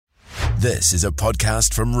This is a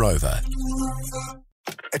podcast from Rover.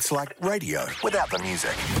 It's like radio without the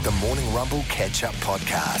music. The Morning Rumble Catch-Up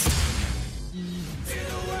Podcast.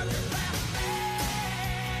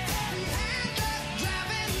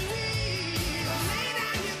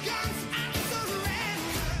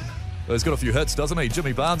 Well, he's got a few hits, doesn't he?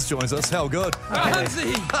 Jimmy Barnes joins us. How good?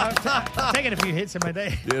 I've taken a few hits in my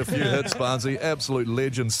day. Yeah, a few hits, Barnesy. Absolute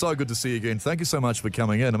legend. So good to see you again. Thank you so much for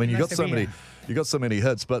coming in. I mean, you got so many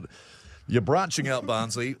hits, but you're branching out,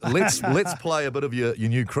 Barnesy. Let's play a bit of your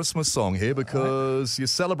new Christmas song here because you're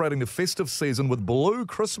celebrating the festive season with Blue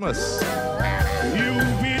Christmas.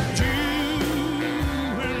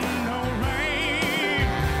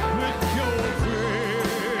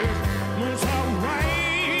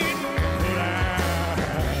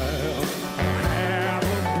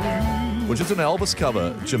 Which is an Elvis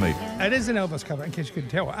cover, Jimmy. It is an Elvis cover, in case you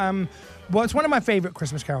couldn't tell. Well, it's one of my favourite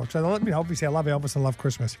Christmas carols. So, obviously, I love Elvis and love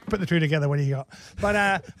Christmas. Put the two together, what do you got? But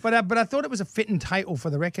I thought it was a fitting title for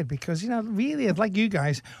the record because, really, like you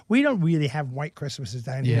guys, we don't really have white Christmases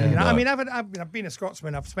down here. No. I mean, I've been a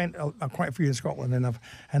Scotsman. I've spent quite a few in Scotland, and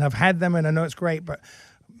I've had them, and I know it's great, but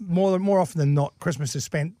more often than not, Christmas is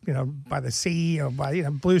spent, by the sea or by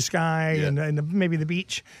blue sky and maybe the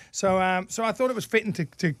beach. So I thought it was fitting to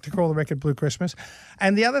call the record Blue Christmas.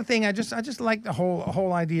 And the other thing, I just like the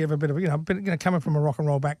whole idea of a bit of coming from a rock and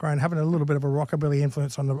roll background, having a little bit of a rockabilly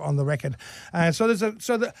influence on the record. So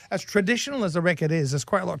as traditional as the record is, there's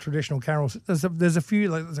quite a lot of traditional carols. There's a few,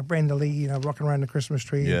 like there's a Brenda Lee, rocking around the Christmas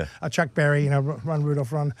tree, a Chuck Berry, Run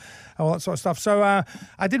Rudolph Run, all that sort of stuff. So I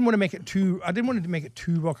didn't want to make it too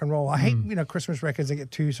rock and roll. I hate Christmas records that get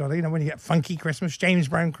too sort of when you get funky Christmas, James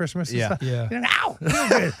Brown Christmas, and stuff. Ow, feel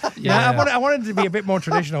good. I wanted it to be a bit more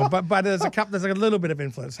traditional, but there's a little bit of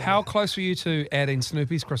influence. How close were you to adding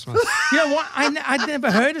Snoopy's Christmas? You know what? I'd never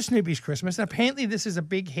heard of Snoopy's Christmas, and apparently this is a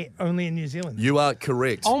big hit only in New Zealand. You are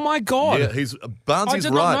correct. Oh my God! Yeah, Barnesy's I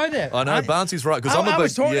did right. not know that. I know Barnesy's right because I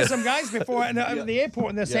was talking to some guys before at the airport,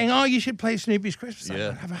 and they're saying, "Oh, you should play Snoopy's Christmas."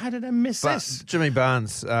 Yeah. How did I miss this? Jimmy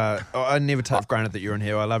Barnes, I never take for granted that you're in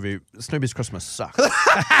here. I love you. Snoopy's Christmas sucks.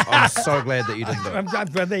 I'm so glad that you didn't do it.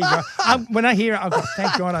 There you go. When I hear it, I'll go,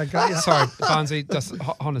 thank God I got you. Sorry, Barnesy, just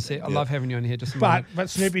hold a sec. I love having you in here. Just a moment. But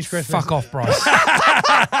Snoopy's Christmas. Fuck off, Bryce.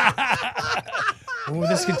 Oh,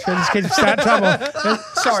 this could start trouble.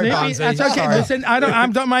 Sorry, Snoopy, Barnesy. that's okay. Sorry. Listen, I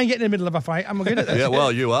don't mind getting in the middle of a fight. I'm good at this. Yeah,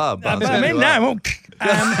 well, you are, Barnesy. But I mean, You are. now,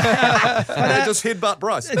 Just headbutt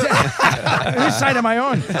Bryce. whose side am I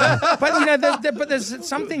on? But there's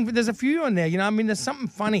a few on there. There's something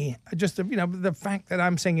funny. Just the fact that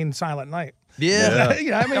I'm singing Silent Night. Yeah.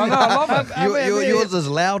 I love it. Yours is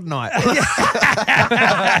Loud Night. It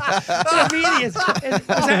really is.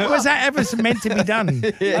 Was that ever meant to be done?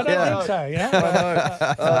 I don't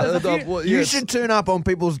think so. You should turn up on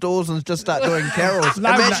people's doors and just start doing carols.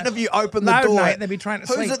 Loud Imagine Night. if you open the Loud door. Night, they'd be trying to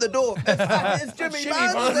Who's sleep. at the door? It's Jimmy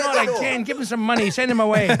Barnes. Barnes, at the not door. again. Give him some money. Send him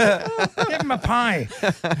away. Give him a pie.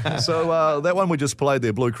 So that one we just played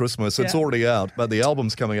there, Blue Christmas, it's Yeah. already out, but the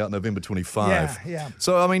album's coming out November 25. Yeah.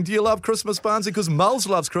 So, I mean, do you love Christmas, Barnesy? Because Miles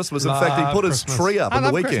loves Christmas. In fact, he Love put his Christmas. tree up I on the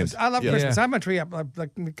love weekend. Christmas. I love Yeah. Christmas. I had my tree up like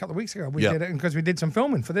a couple of weeks ago. We Yeah. did it because we did some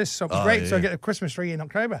filming for this, so it was Oh, great. So I yeah. get a Christmas tree in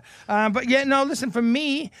October. Listen, for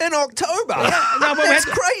me, In October? no, but we That's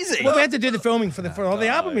had- crazy. Well, we had to do the filming for all the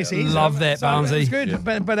album, you see. Love that, so Barnesy. It's good,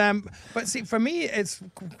 but see, for me, it's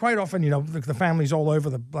quite often, the family's all over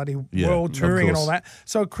the bloody Yeah, world of touring and all course. that.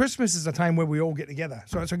 So Christmas is a time where we all get together.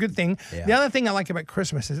 So it's a good thing. Yeah. The other thing I like about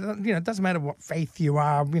Christmas is, it doesn't matter what faith you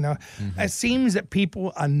are. Mm-hmm. It seems that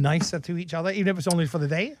people are nicer to each other, even if it's only for the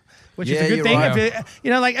day, which is Yeah, a good you're thing. right. If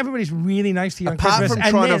like everybody's really nice to you on Apart Christmas. from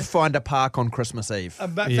and trying then- to find a park on Christmas Eve.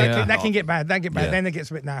 but Yeah. that can get bad. Yeah. Then it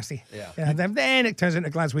gets a bit nasty. Yeah. Then it turns into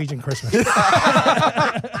Glaswegian Christmas.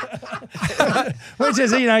 Which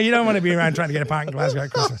is, you don't want to be around trying to get a park in Glasgow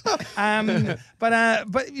at Christmas.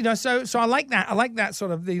 So I like that. I like that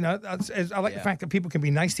sort of, I like the fact that people can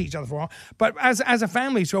be nice to each other for a while. But as a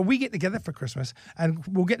family, so we get together for Christmas and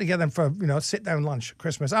we'll get together for, sit down lunch at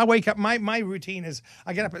Christmas. I wake up, my routine is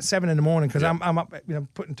I get up at 7 a.m. because I'm up,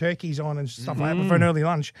 putting turkeys on and stuff like that for an early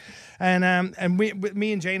lunch. And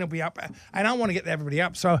me and Jane will be up and I want to get everybody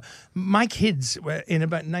up. So my kids were in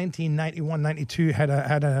about 1991, 92 had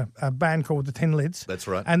a band called the Tin Lids. That's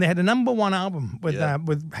right. And they had a #1 album with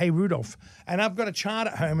Hey Rudolph, and I've got a chart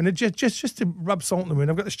at home, and it just to rub salt in the wound,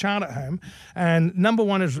 I've got this chart at home, and number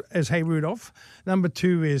 1 is Hey Rudolph. Number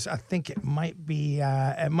 2 is, I think it might be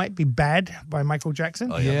Bad by Michael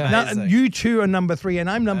Jackson. Oh, yeah. Now, you 2 are number 3, and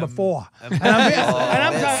I'm number 4. And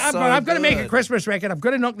I've got to make a Christmas record. I've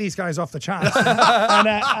got to knock these guys off the charts.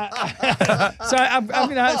 So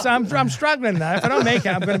I'm struggling now. If I don't make it,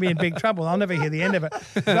 I'm going to be in big trouble. I'll never hear the end of it.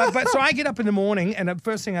 But so I get up in the morning, and the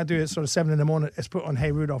first thing I do is sort of 7 in the morning is put on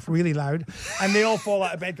Hey Rudolph really loud, and they all fall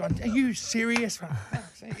out of bed going, "Are you serious?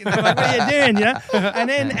 You know, like, what are you doing?" You know?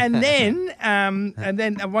 And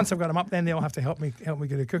then once I've got them up, then they'll have to help me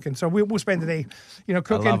get it cooking. So we'll spend the day,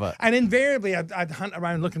 cooking. I love it. And invariably, I'd hunt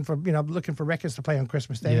around looking for records to play on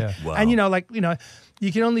Christmas Day. Yeah. Wow. And you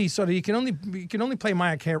can only play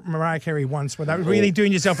Mariah Carey once without really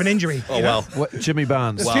doing yourself an injury. Oh, wow. What, Jimmy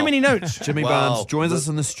Barnes. There's too many notes. Jimmy Wow. Barnes joins us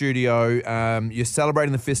in the studio. You're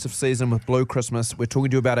celebrating the festive season with Blue Christmas. We're talking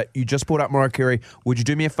to you about it. You just brought up Mariah Carey. Would you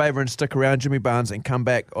do me a favour and stick around, Jimmy Barnes, and come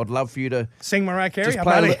back? I'd love for you to Sing Mariah Carey. just How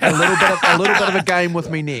play about it? a little bit of a game with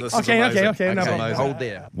me next. This is Okay, amazing. okay, no problem. Hold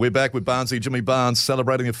there. We're back with Barnesy, Jimmy Barnes,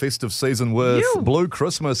 celebrating a festive season with You. Blue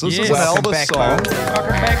Christmas. This is Yes. an Welcome Elvis back, song.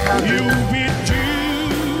 Barnes.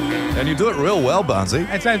 And you do it real well, Barnesy.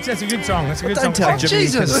 It's a good song. It's a good Don't song. tell Jimmy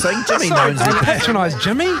he can Jesus. sing. Jimmy Sorry, knows don't he patronise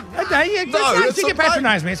Jimmy. No, it's You can amazing.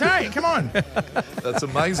 patronise me. It's all right. Come on. That's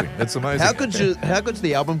amazing. It's amazing. How good's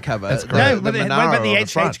the album cover? That's The- great. No, the but what Monaro about the on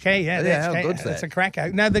front. HHK? Yeah, the Yeah, how HK, good's It's that? a crack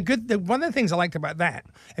out. Now, one of the things I liked about that,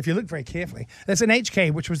 if you look very carefully, there's an HK,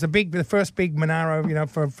 which was the first big Monaro,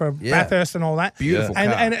 for Yeah. Bathurst and all that. Beautiful car.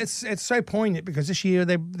 And it's so poignant because this year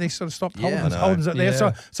they sort of stopped Yeah, Holden's up there.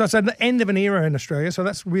 Yeah. So it's the end of an era in Australia. So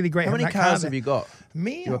that's really great. How many having that car cars there. have you got?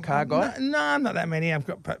 Me? You a car guy? No, I'm not that many. I've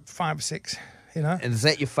got about 5 or 6. And is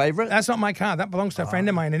that your favourite? That's not my car. That belongs to a friend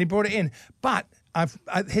of mine, and he brought it in. But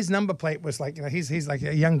his number plate was like, he's like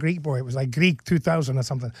a young Greek boy. It was like Greek 2000 or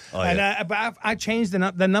something. Oh, and yeah. but I changed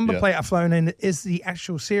the number Yeah. plate I've flown in is the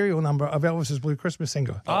actual serial number of Elvis's Blue Christmas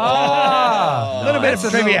single. Ah, A little bit of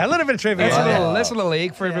trivia. That's a little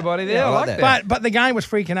egg for everybody there. I like that. But the guy was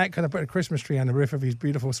freaking out because I put a Christmas tree on the roof of his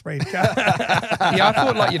beautiful sprayed car. Yeah, I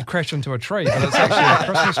thought like you'd crash into a tree, but it's actually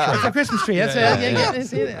a Christmas It's a tree. Christmas tree.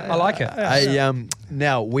 That's it. I like it. Hey,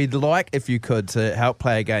 now, we'd like, if you could, to help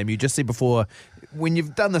play a game. You just said before, when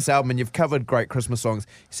you've done this album and you've covered great Christmas songs,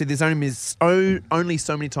 you said there's only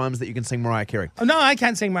so many times that you can sing Mariah Carey. Oh, no, I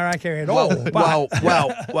can't sing Mariah Carey at all. but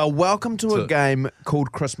Well, welcome to a game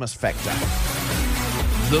called Christmas Factor.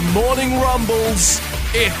 The Morning Rumble's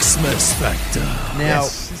Xmas Factor. Now,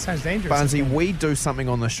 Yes, it sounds dangerous. Barnesy, we do something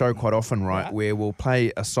on the show quite often, right, Yeah. where we'll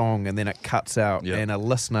play a song and then it cuts out Yeah. and a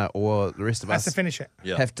listener or the rest of Has us to finish it.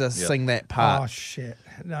 Yeah. have to Yeah. sing that Oh, part. shit.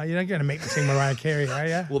 No, you're not going to make me sing Mariah Carey, are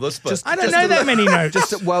you? Well, this bit. I don't know that many notes.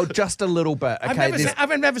 Just a little bit. Okay,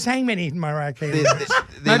 I've never sang many Mariah Carey.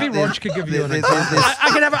 Maybe Rog could give you an example.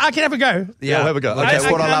 I can have a go. Yeah, we'll have a go. Okay, That's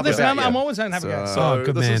well, what I love listen, about you. I'm always going to have a go. So Oh,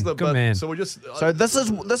 good this is man, the good bit. man. So we just. So this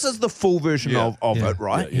is the full version Yeah. of Yeah. it,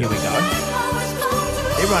 right? Yeah, Here we go.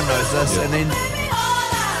 Everyone knows this, Yeah. and then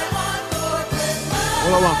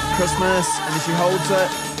all I want for Christmas, and then she holds it.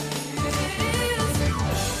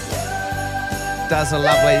 Does a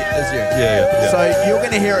lovely is you. Yeah. So you're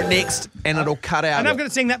going to hear it next, and it'll cut out. And I'm going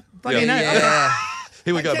to sing that bloody Yeah. note. Yeah.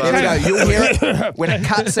 Here we go, Here we Barnesy. go. You'll hear it when it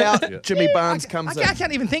cuts out. Jimmy Barnes comes in. I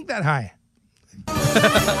can't even think that high.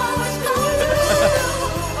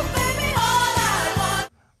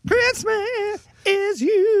 Christmas is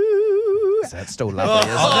you. That's still lovely, isn't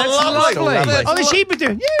it? That's Still lovely. Oh, the sheep are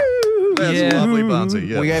doing you. That's Yeah. lovely, Barnesy.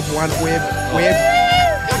 Yeah. We have one. We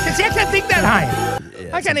have. See, I can't think that high.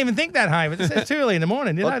 I can't even think that high. But it's too early in the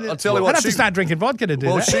morning. You know? I'll tell you what, I'd have to she- start drinking vodka to do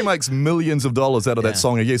Well, that. she makes millions of dollars out of that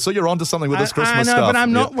song a year. So you're onto something with this Christmas I know, stuff. but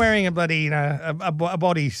I'm not Yeah. wearing a bloody, a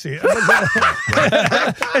bodysuit.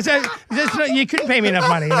 You couldn't pay me enough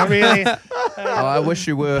money, really. Oh, I wish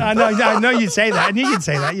you were. I know you'd say that. I knew you'd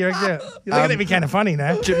say that. You're looking at me kind of funny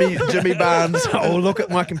now. Jimmy Barnes. Oh, look at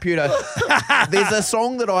my computer. There's a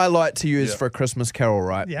song that I like to use for a Christmas carol,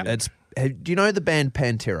 right? Yeah. Do you know the band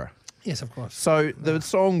Pantera? Yes, of course. So the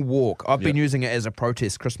song Walk, I've been using it as a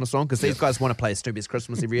protest Christmas song because these guys want to play Stupid's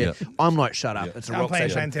Christmas every year. Yeah. I'm like, shut up. It's a I'm rock playing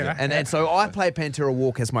station. Pantera. And so I play Pantera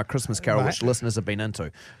Walk as my Christmas carol, which Right. listeners have been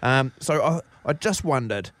into. So I just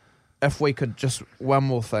wondered if we could just one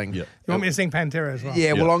more thing. Yeah. You want me to sing Pantera as well?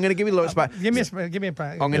 Yeah, well, Yeah. I'm going to give you the lyrics, but Give me a.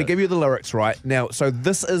 I'm going to give you the lyrics right now. So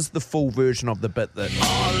this is the full version of the bit that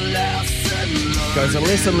goes, a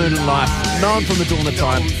lesson learned in life, known from the dawn of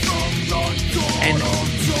time. And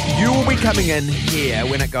you will be coming in here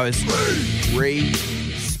when it goes,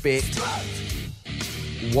 respect.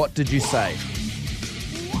 What did you say?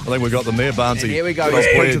 think we've got them there, Barnesy. And here we go, Good old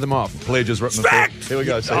he's pointed Pledge. them off. Pledge has written them. Here we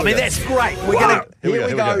go. So I mean, that's great. We're gonna. Here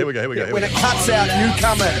we go. When it cuts out, you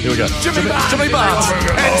come in. Here we go. Jimmy Barnes.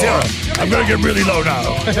 Pantera. I'm going to get really low now.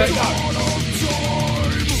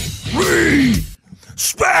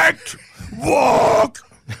 Respect. Walk.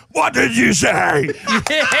 What did you say?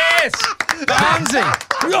 Yes! Barnesy!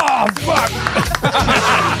 Oh, fuck.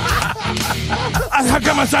 How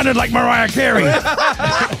come I sounded like Mariah Carey?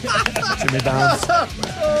 Jimmy Barnes.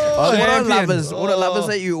 What I love is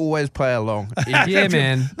that you always play along. Yeah,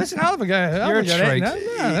 man. Listen, I'll have a go. You're a treat. No,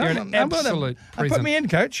 You're an absolute put present. me in,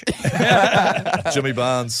 coach. Jimmy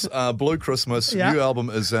Barnes, Blue Christmas, Yeah. new album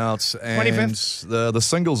is out, and 25th. the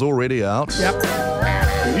single's already out. Yep.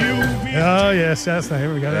 Oh, yes.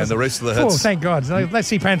 Here we go. And the rest of the Oh, hits. thank God. Let's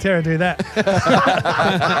see Pantera do that.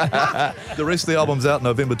 The rest of the album's out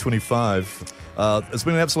November 25. It's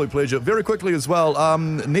been an absolute pleasure. Very quickly as well,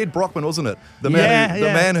 Ned Brockman, wasn't it? The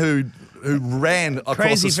man who ran across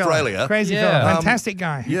Crazy Australia. fella. Crazy Yeah. fella. Fantastic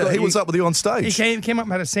guy. Yeah, he was up with you on stage. He came up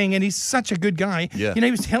and had to sing, and he's such a good guy. Yeah. You know,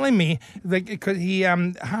 he was telling me that because he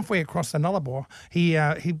halfway across the Nullarbor, he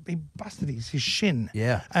busted his shin.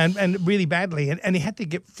 Yeah. And really badly, and he had to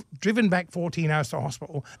get driven back 14 hours to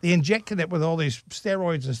hospital. They injected it with all these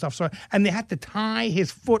steroids and stuff. And they had to tie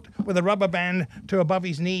his foot with a rubber band to above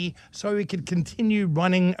his knee so he could continue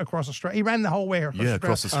running across Australia. He ran the whole way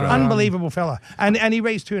across Australia. Unbelievable fella, and he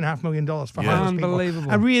raised $2.5 million for homeless people.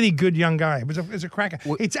 Unbelievable. A really good young guy. It was a cracker.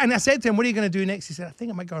 And I said to him, "What are you going to do next?" He said, "I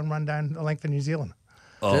think I might go and run down the length of New Zealand."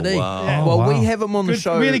 Oh, Did he? wow. Yeah. Well, wow. we have him on the Good,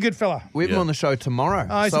 show. really good fella. We have him on the show tomorrow.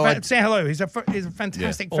 Oh, say hello. He's a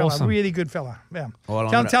fantastic fella. Awesome. Really good fella. Yeah. Well,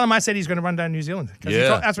 Tell him I said he's going to run down New Zealand. 'Cause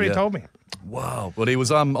Yeah, that's what he yeah. told me. Wow. Well, he was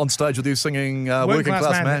on stage with you singing Working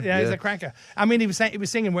Class Man. Yeah, he's a cracker. I mean, he was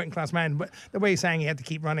singing Working Class Man, but the way he's saying he had to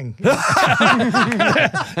keep running. He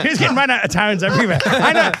was getting run out of towns everywhere.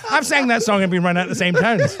 I know. I've sang that song and been run out of the same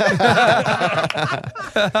towns.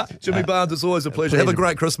 Jimmy Barnes, it's always a pleasure. Have a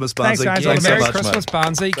great Christmas, Barnesy. Thanks, guys. Thanks so Merry much, Christmas, mate.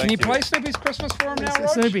 Barnesy. Can you you. play Snoopy's Christmas for him now, Rog?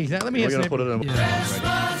 Snoopy. Let me hear We're going to Snoopy. put it in.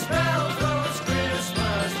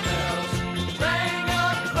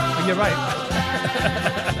 You're right.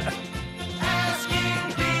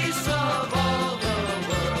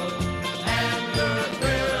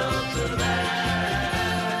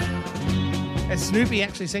 Is Snoopy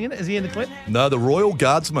actually singing it? Is he in the clip? No, the Royal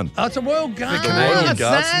Guardsman Oh, it's a Royal Guard. Royal That's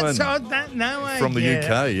Guardsman now I from the get it.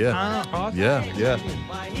 UK, yeah. Oh, Yeah.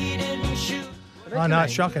 oh, no,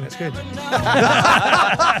 it's shocking. It's good.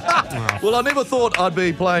 Well, I never thought I'd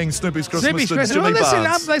be playing Snoopy's Christmas Snoopy's to Christmas. Jimmy Well,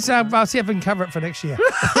 Barnes. listen, I'll see if I can cover it for next year.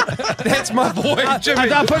 That's my boy, Jimmy.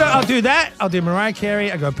 I'll do that. I'll do Mariah Carey.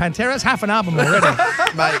 I'll go Pantera. It's half an album already.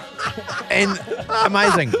 Mate. And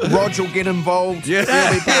amazing. Rog will get involved. Yeah.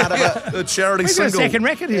 He'll be part of it. The charity We've got a single. second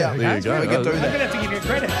record here. There you go. We can do I'm that. going to have to give you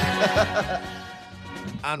credit.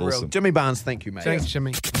 Unreal. Awesome. Jimmy Barnes, thank you, mate. Thanks,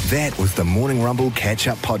 Jimmy. That was the Morning Rumble Catch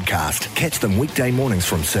Up Podcast. Catch them weekday mornings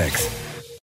from 6.